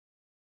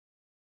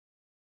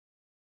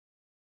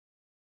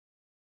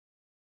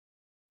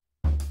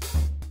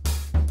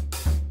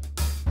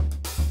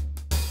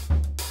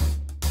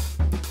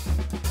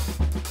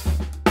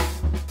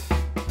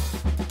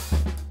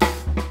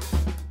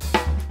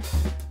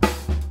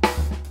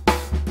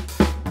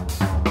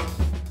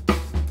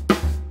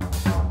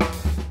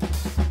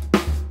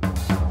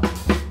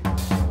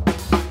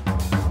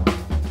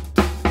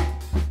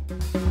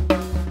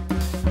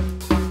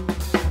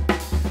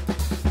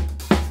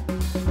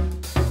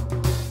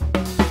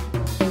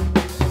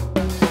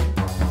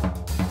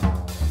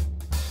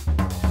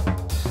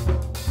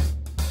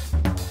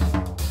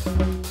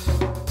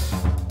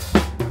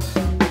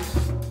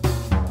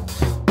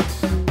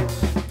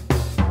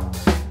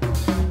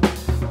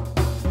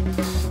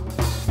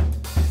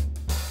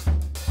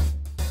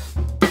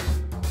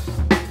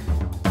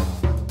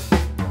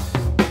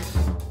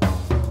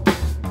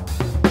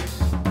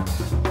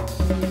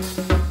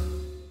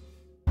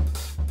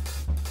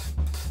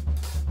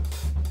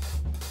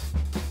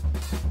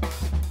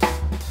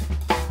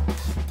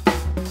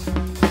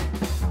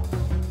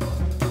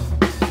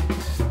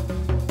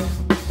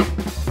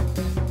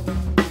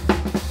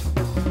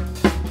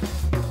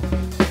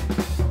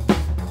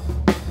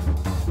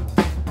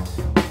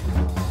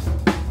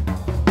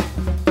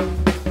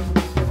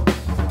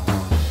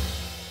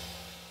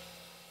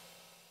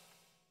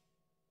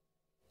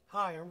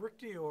Hi, I'm Rick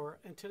Dior,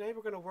 and today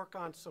we're going to work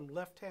on some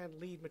left-hand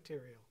lead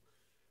material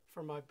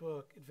from my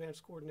book,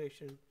 Advanced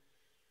Coordination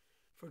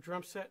for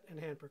Drum Set and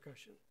Hand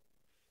Percussion.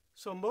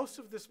 So most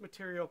of this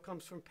material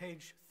comes from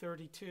page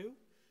 32.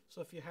 So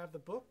if you have the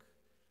book,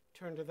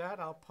 turn to that.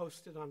 I'll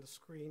post it on the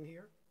screen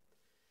here.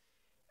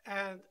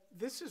 And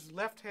this is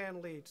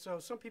left-hand lead. So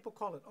some people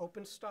call it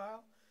open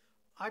style.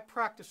 I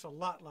practice a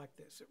lot like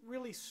this. It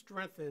really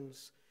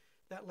strengthens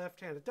that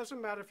left hand. It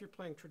doesn't matter if you're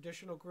playing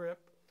traditional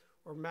grip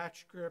or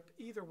match grip,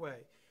 either way.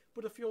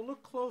 But if you'll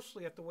look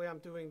closely at the way I'm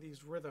doing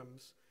these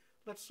rhythms,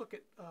 let's look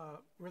at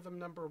rhythm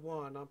number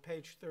 1 on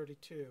page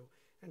 32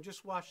 and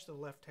just watch the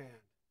left hand.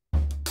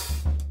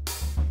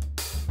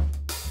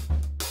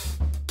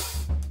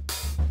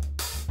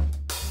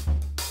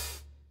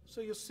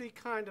 So you'll see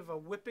kind of a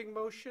whipping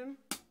motion,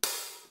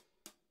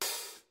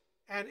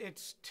 and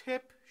it's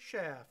tip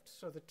shaft.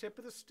 So the tip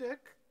of the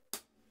stick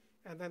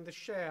and then the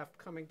shaft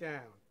coming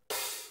down.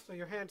 So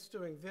your hand's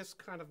doing this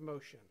kind of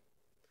motion,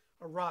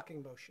 a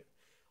rocking motion.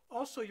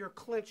 Also, you're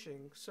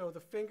clenching, so the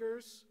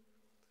fingers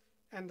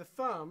and the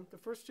thumb, the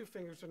first 2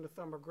 fingers and the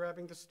thumb are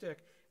grabbing the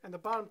stick, and the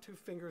bottom 2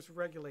 fingers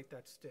regulate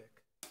that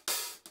stick.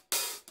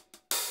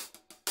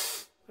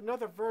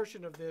 Another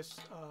version of this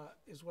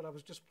is what I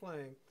was just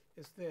playing,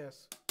 is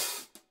this.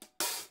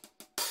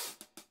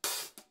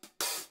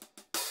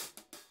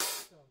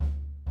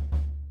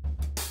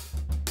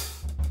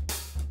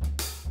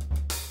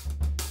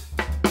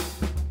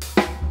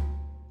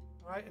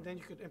 All right, and then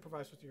you could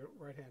improvise with your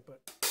right hand,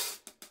 but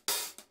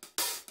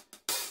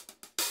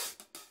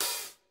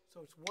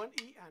so it's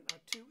 1E and a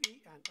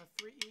 2E and a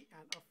 3E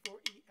and a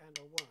 4E and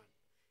a 1.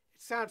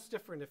 It sounds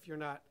different if you're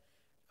not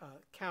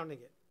counting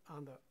it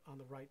on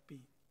the right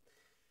beat.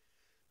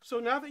 So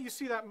now that you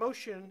see that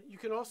motion, you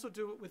can also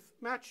do it with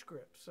match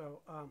grip.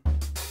 So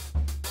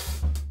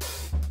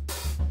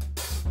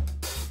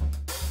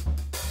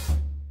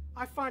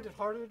I find it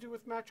harder to do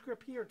with match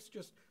grip. Here it's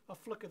just a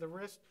flick of the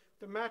wrist.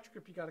 The match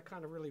grip you got to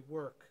kind of really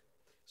work.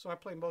 So I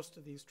play most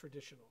of these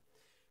traditional.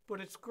 But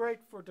it's great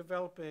for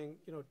developing,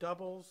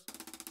 doubles.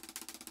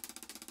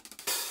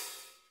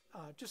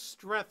 Just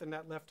strengthen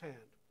that left hand.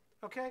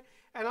 Okay?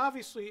 And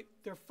obviously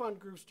they're fun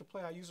grooves to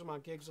play. I use them on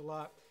gigs a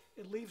lot.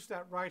 It leaves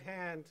that right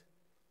hand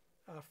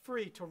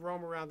free to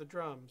roam around the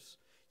drums.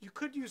 You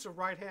could use a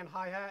right hand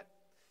hi-hat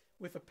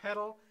with a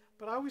pedal,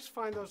 but I always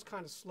find those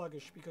kind of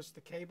sluggish because of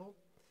the cable.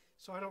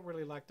 So I don't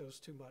really like those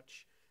too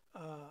much.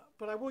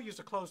 But I will use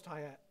a closed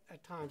hi-hat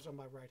at times on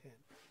my right hand.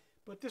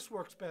 But this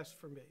works best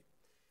for me.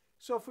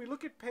 So if we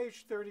look at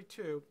page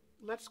 32,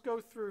 let's go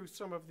through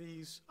some of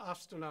these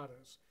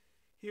ostinatos.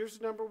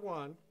 Here's number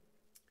 1.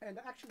 And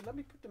actually, let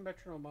me put the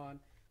metronome on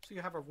so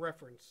you have a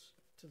reference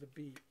to the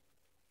beat.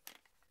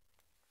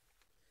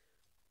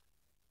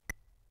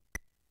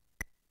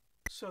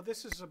 So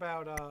this is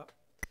about,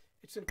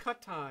 it's in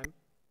cut time.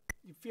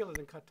 You feel it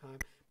in cut time.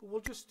 But we'll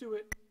just do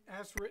it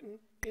as written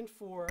in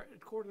 4, and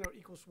quarter note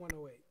equals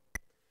 108.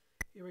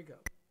 Here we go.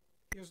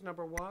 Here's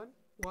number 1.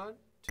 1,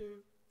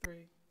 2,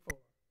 3, 4.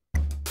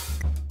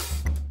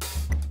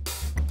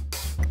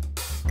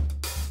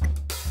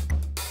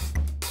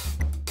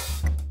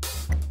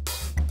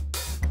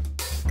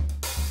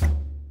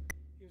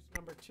 Here's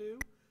number 2.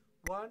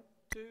 1,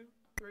 2,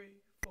 3,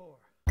 4.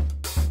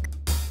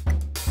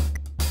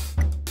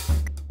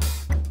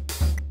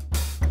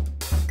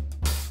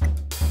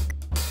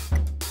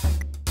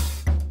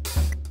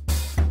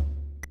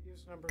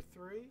 Here's number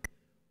 3.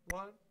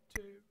 1,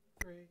 2,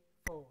 3,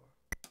 4.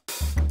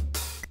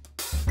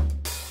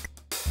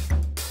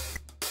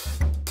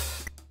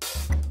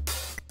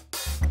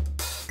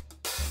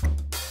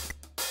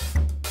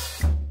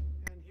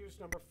 And here's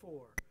number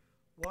 4.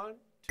 1,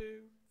 2,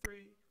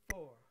 3,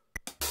 4.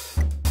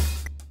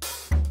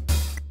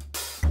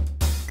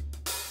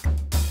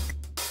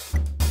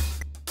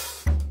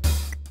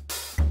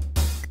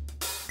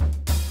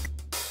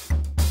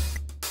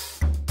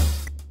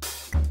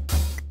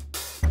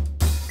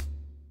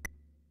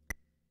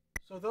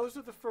 So those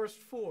are the first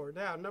 4.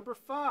 Now, number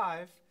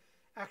 5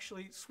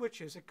 actually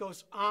switches. It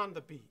goes on the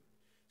beat.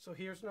 So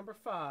here's number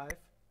 5.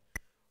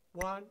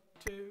 1,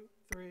 2,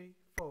 3,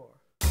 4.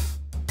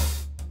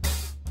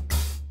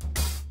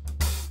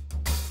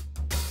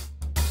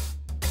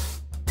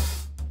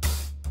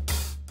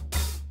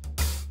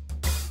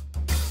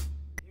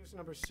 Here's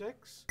number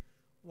 6.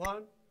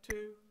 1,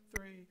 2,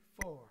 3,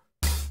 4.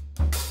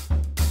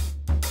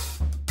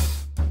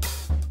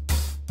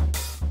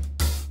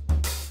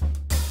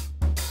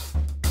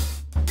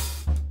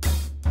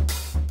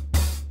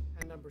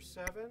 Number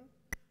 7,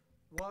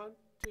 1,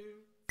 2,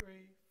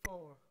 3,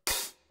 4.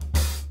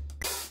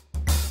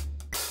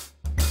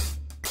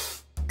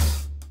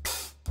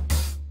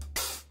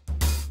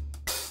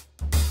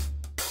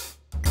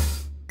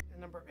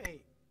 And number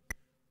 8,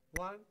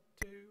 1,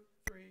 2,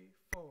 3,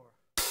 4.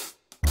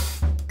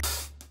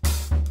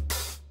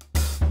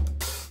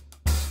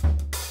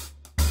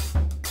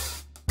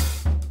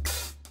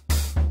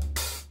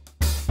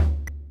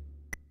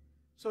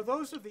 So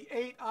those are the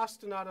 8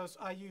 ostinatos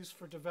I use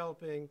for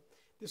developing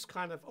this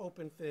kind of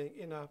open thing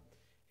in a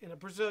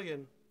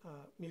Brazilian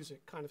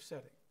music kind of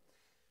setting.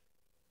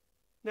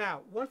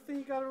 Now, one thing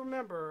you got to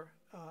remember,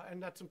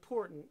 and that's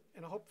important,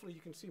 and hopefully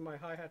you can see my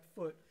hi-hat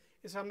foot,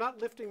 is I'm not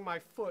lifting my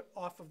foot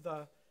off of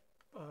the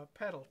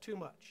pedal too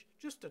much,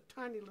 just a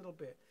tiny little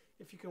bit.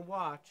 If you can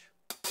watch,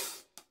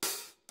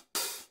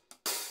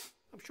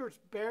 I'm sure it's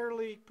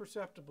barely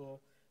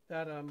perceptible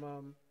that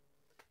I'm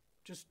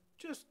just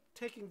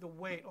taking the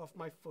weight off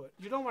my foot.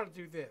 You don't want to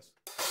do this.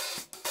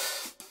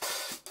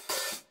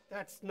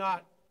 That's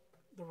not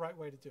the right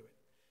way to do it.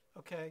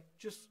 Okay?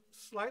 Just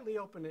slightly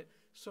open it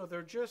so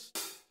they're just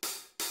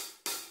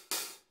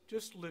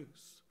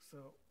loose. So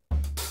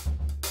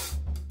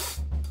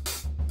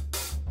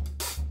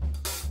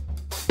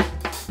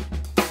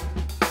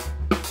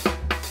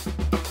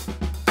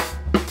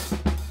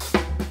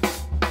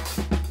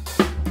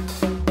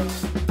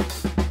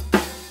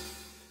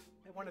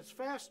and when it's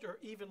faster,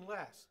 even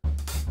less.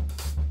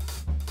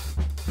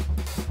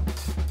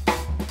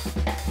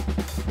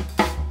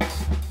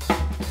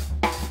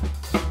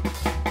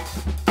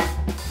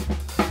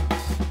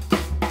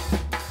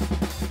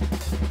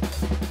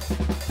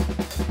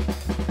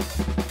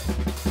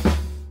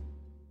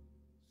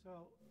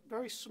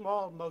 Very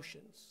small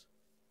motions.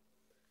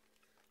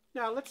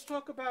 Now let's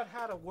talk about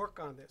how to work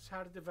on this,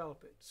 how to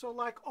develop it. So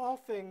like all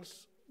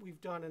things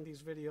we've done in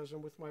these videos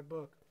and with my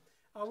book,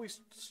 I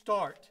always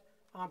start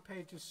on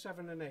pages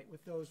 7 and 8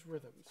 with those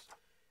rhythms.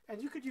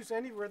 And you could use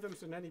any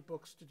rhythms in any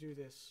books to do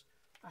this.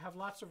 I have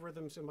lots of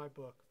rhythms in my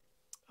book.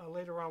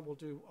 Later on we'll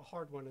do a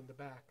hard one in the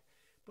back.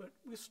 But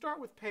we start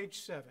with page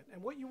 7.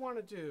 And what you want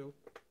to do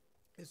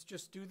is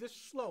just do this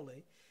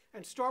slowly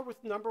and start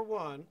with number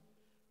 1,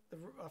 the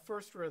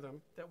first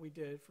rhythm that we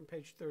did from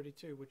page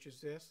 32, which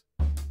is this.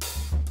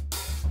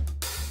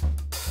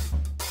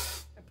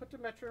 And put the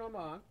metronome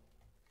on.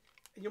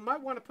 And you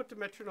might want to put the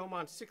metronome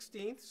on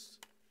 16ths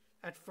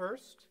at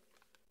first.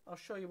 I'll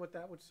show you what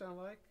that would sound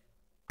like.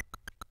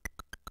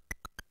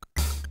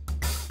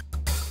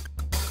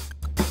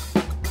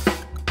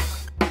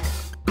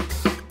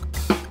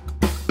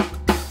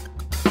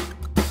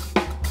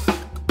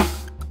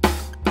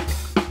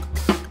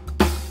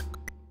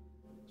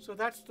 So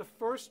that's the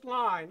first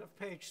line of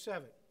page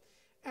 7.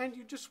 And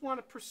you just want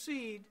to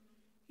proceed,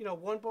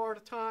 one bar at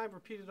a time,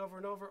 repeat it over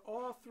and over,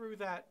 all through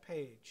that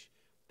page.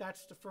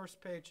 That's the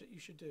first page that you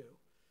should do.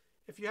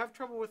 If you have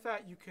trouble with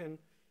that, you can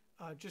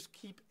just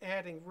keep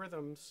adding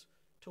rhythms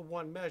to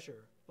one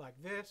measure, like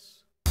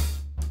this.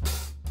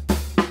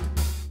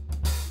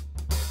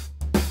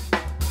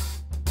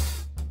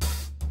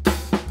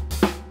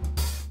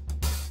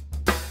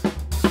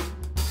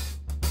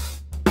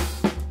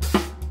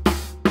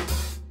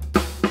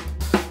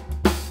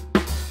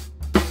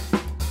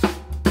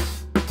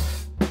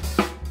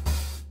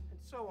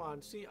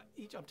 See,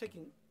 I'm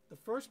taking the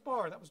first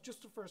bar, that was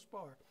just the first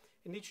bar,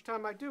 and each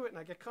time I do it and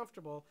I get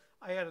comfortable,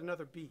 I add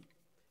another beat.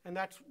 And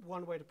that's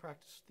one way to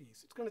practice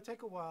these. It's going to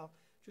take a while,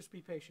 just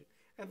be patient.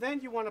 And then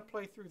you want to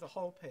play through the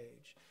whole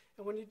page.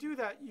 And when you do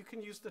that, you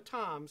can use the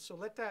toms, so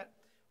let that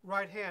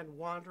right hand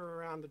wander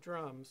around the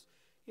drums.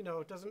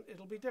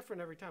 It'll be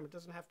different every time. It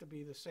doesn't have to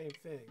be the same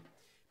thing.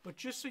 But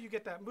just so you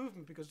get that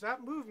movement, because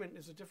that movement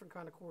is a different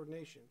kind of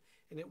coordination,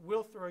 and it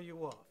will throw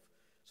you off.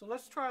 So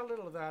let's try a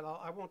little of that.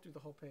 I won't do the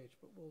whole page,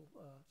 but we'll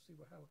see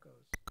how it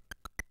goes.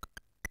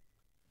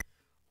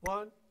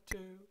 1,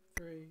 2,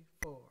 3,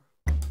 4.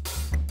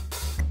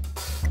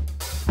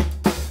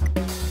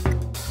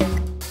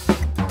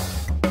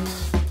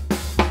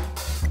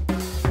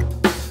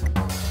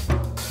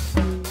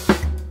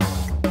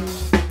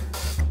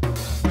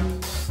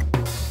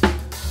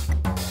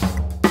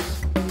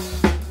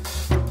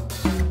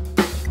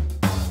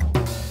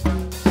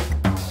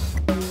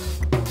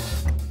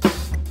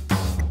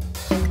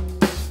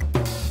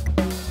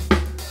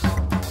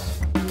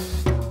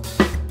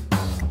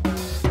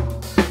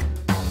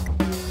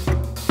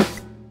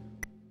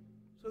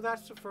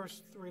 That's the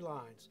first 3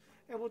 lines.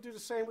 And we'll do the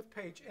same with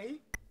page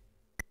 8.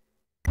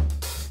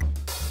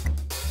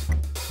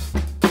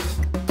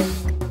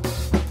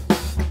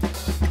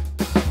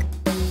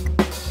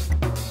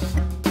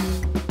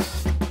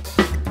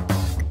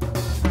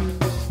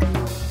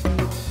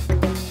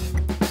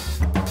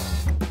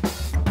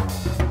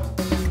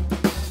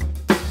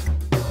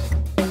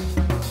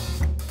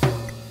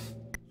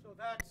 So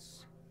that's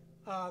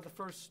the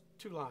first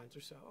 2 lines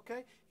or so, okay?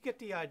 You get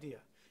the idea.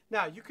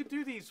 Now, you can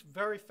do these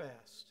very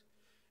fast.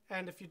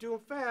 And if you do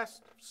them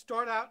fast,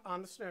 start out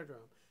on the snare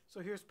drum.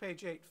 So here's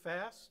page 8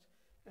 fast,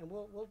 and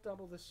we'll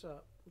double this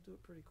up. We'll do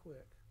it pretty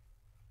quick.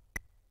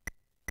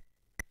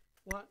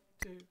 1,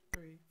 2,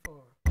 3, 4.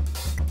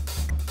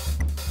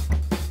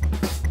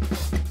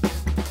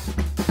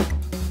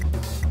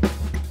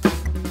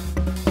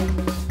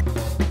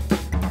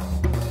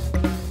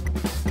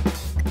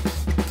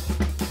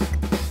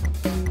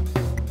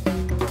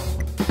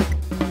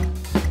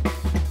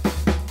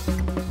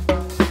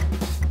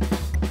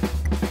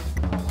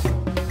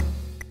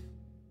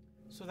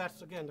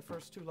 That's, again, the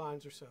first 2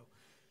 lines or so.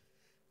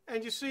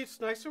 And you see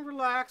it's nice and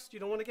relaxed. You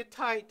don't want to get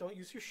tight. Don't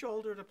use your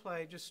shoulder to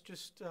play. Just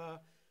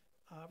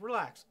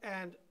relax.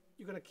 And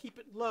you're going to keep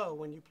it low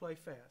when you play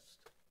fast.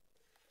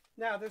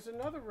 Now, there's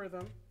another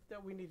rhythm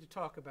that we need to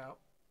talk about,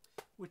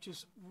 which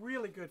is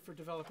really good for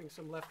developing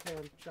some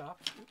left-hand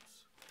chops. Oops.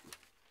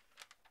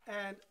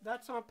 And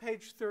that's on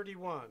page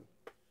 31.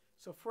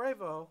 So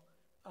frevo,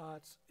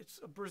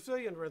 it's a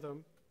Brazilian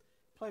rhythm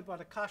played by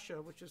the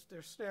caixa, which is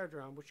their snare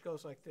drum, which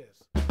goes like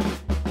this.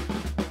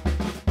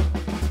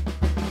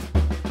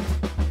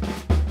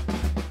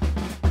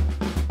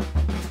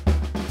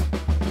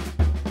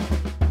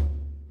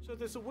 So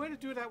there's a way to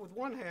do that with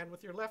one hand,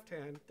 with your left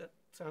hand, that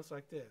sounds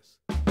like this.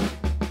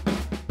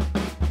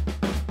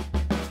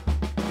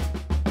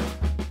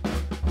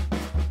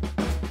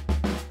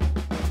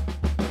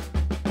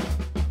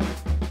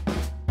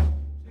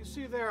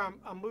 There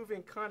I'm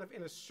moving kind of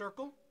in a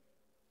circle,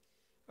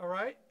 all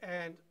right,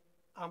 and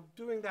I'm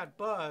doing that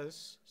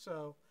buzz,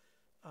 so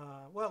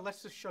well,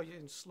 let's just show you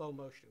in slow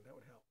motion. That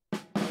would help.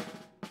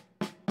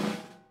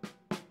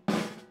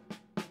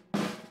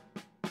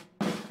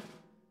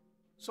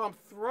 So I'm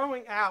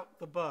throwing out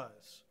the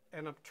buzz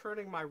and I'm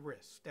turning my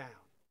wrist down.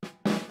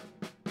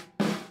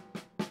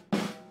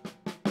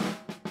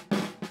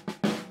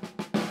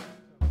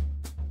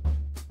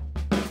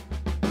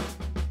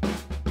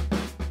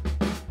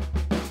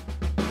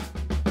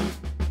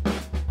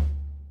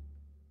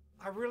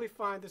 I really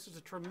find this is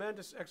a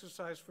tremendous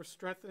exercise for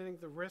strengthening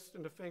the wrist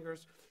and the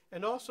fingers,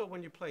 and also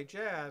when you play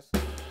jazz.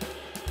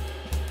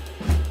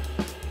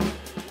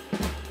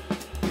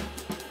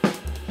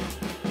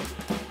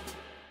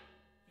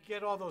 You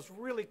get all those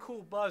really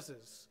cool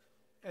buzzes,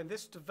 and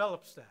this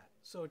develops that.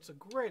 So it's a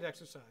great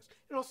exercise.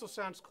 It also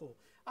sounds cool.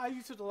 I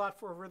use it a lot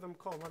for a rhythm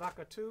called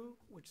maracatu,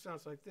 which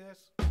sounds like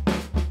this.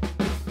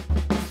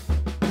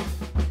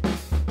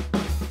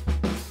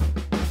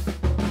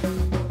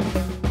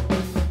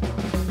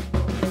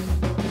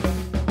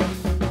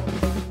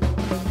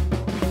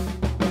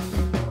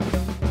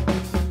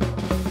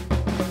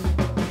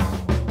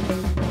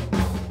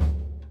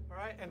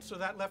 So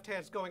that left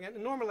hand's going in.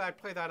 And normally I'd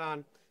play that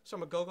on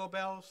some go-go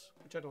bells,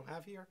 which I don't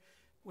have here,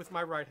 with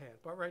my right hand.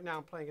 But right now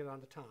I'm playing it on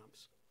the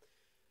toms.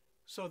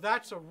 So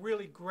that's a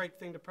really great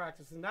thing to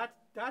practice. And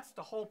that's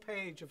the whole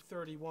page of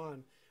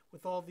 31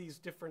 with all these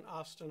different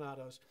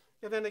ostinatos.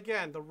 And then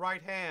again, the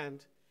right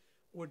hand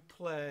would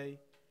play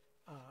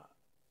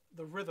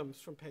the rhythms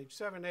from page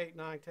 7, 8,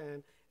 9,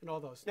 10, and all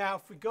those. Now,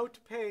 if we go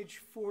to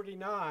page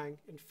 49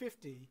 and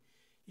 50,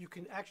 you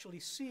can actually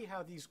see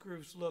how these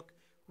grooves look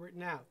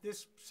written out.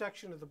 This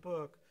section of the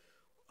book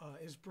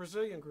is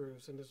Brazilian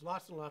grooves, and there's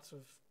lots and lots of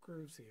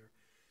grooves here.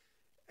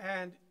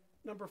 And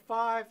number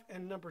 5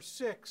 and number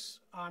 6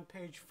 on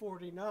page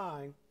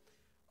 49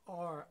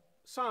 are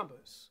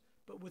sambas,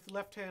 but with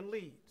left-hand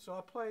lead. So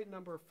I'll play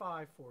number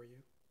 5 for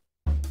you.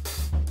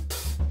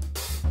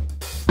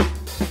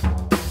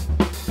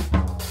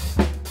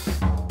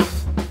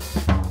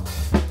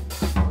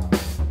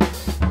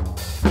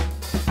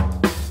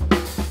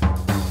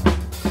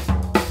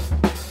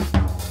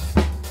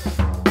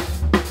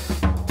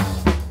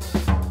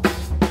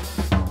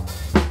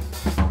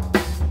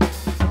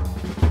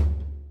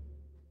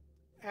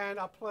 And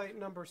I'll play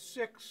number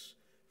 6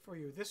 for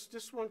you.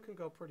 This one can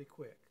go pretty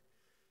quick,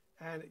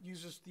 and it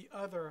uses the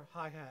other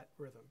hi-hat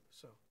rhythm.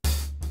 So.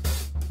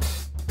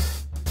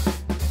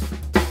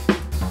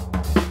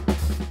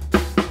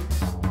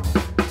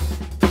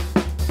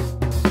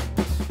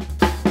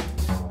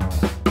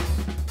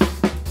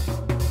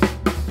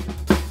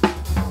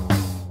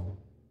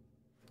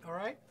 All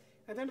right,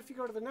 and then if you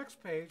go to the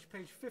next page,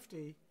 page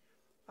 50,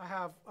 I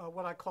have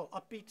what I call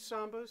upbeat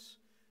sambas.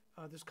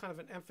 There's kind of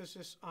an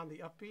emphasis on the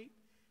upbeat.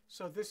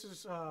 So this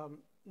is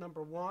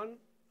number 1,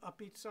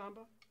 upbeat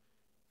samba.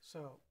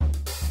 So.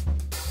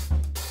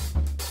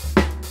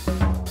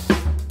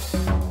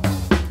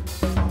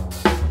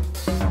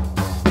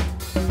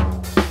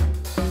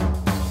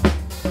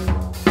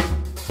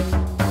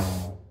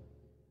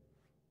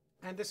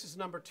 And this is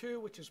number 2,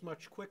 which is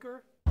much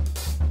quicker.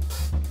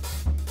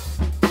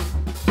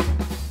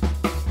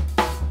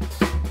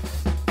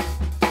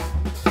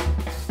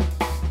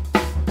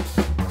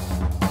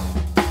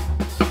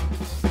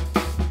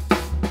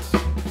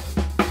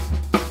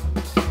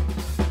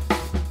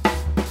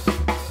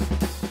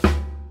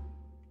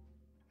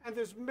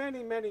 There's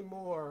many, many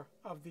more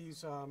of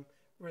these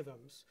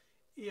rhythms.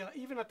 Yeah,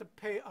 even at the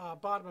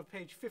bottom of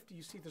page 50,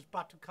 you see this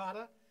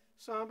batucada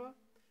samba.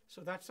 So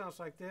that sounds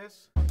like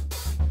this.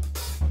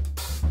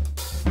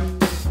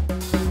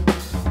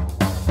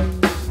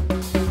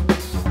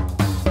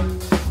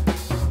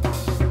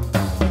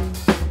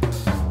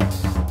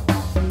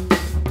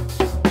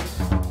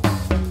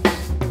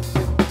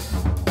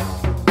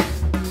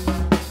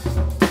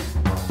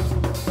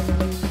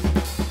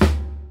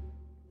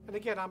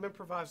 Again, I'm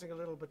improvising a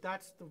little, but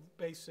that's the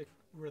basic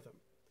rhythm.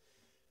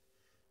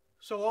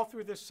 So all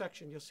through this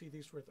section, you'll see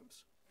these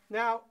rhythms.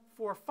 Now,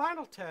 for a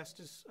final test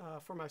is,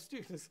 for my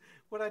students,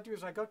 what I do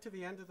is I go to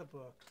the end of the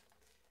book,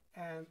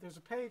 and there's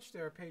a page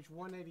there, page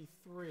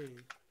 183,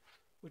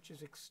 which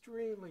is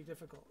extremely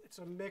difficult. It's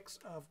a mix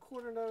of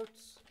quarter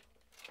notes,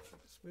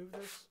 let's move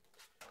this,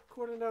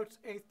 quarter notes,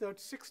 eighth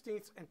notes,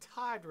 16ths, and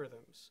tied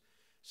rhythms.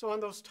 So on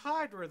those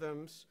tied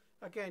rhythms,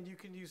 again, you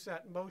can use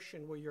that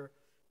motion where you're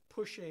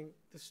pushing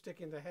the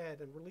stick in the head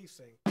and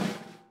releasing.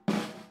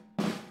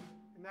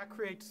 And that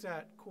creates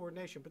that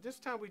coordination. But this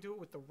time we do it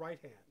with the right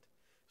hand.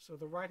 So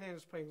the right hand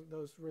is playing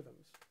those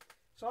rhythms.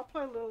 So I'll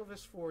play a little of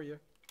this for you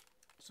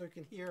so you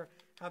can hear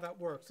how that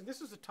works. And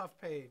this is a tough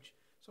page,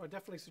 so I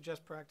definitely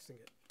suggest practicing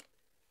it.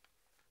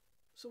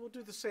 So we'll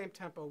do the same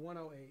tempo,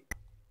 108.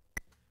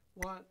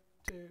 1,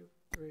 2,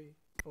 3,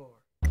 4.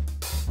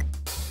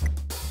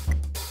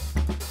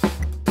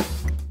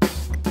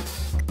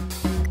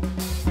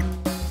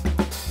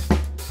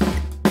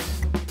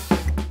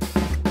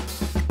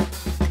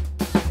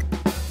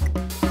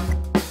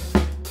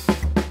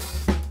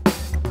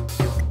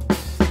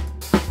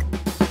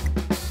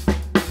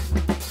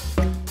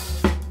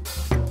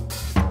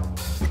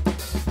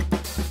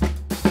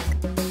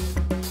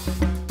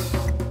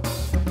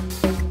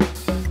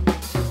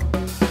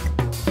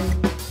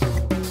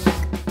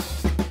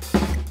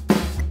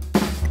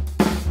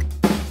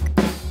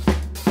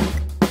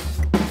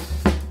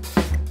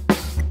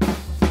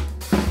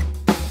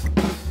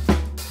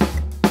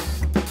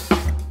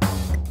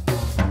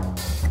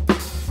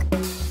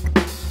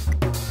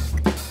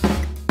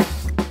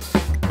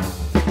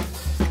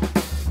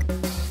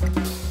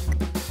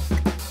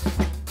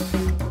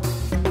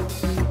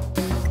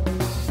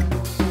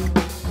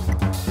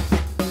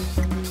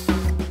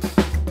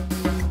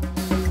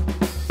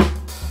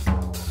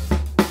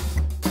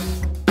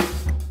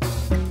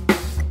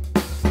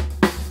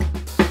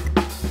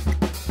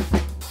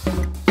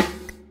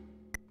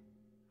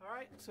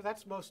 So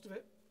that's most of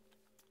it.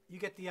 You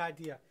get the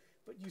idea.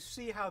 But you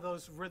see how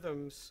those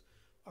rhythms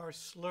are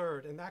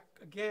slurred. And that,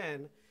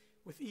 again,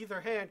 with either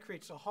hand,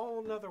 creates a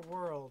whole nother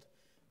world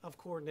of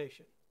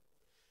coordination.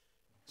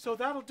 So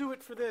that'll do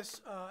it for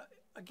this.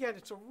 Again,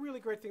 it's a really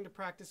great thing to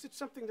practice. It's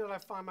something that I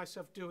find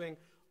myself doing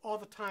all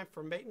the time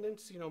for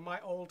maintenance. You know, my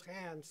old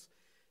hands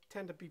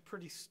tend to be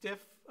pretty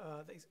stiff.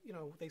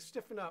 They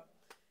stiffen up.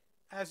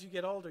 As you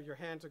get older, your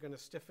hands are going to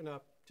stiffen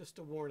up, just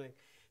a warning.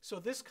 So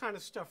this kind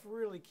of stuff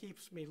really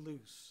keeps me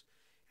loose.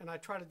 And I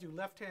try to do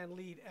left-hand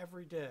lead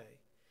every day.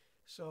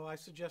 So I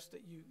suggest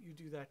that you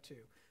do that too.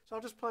 So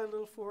I'll just play a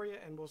little for you,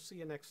 and we'll see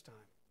you next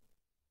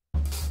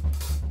time.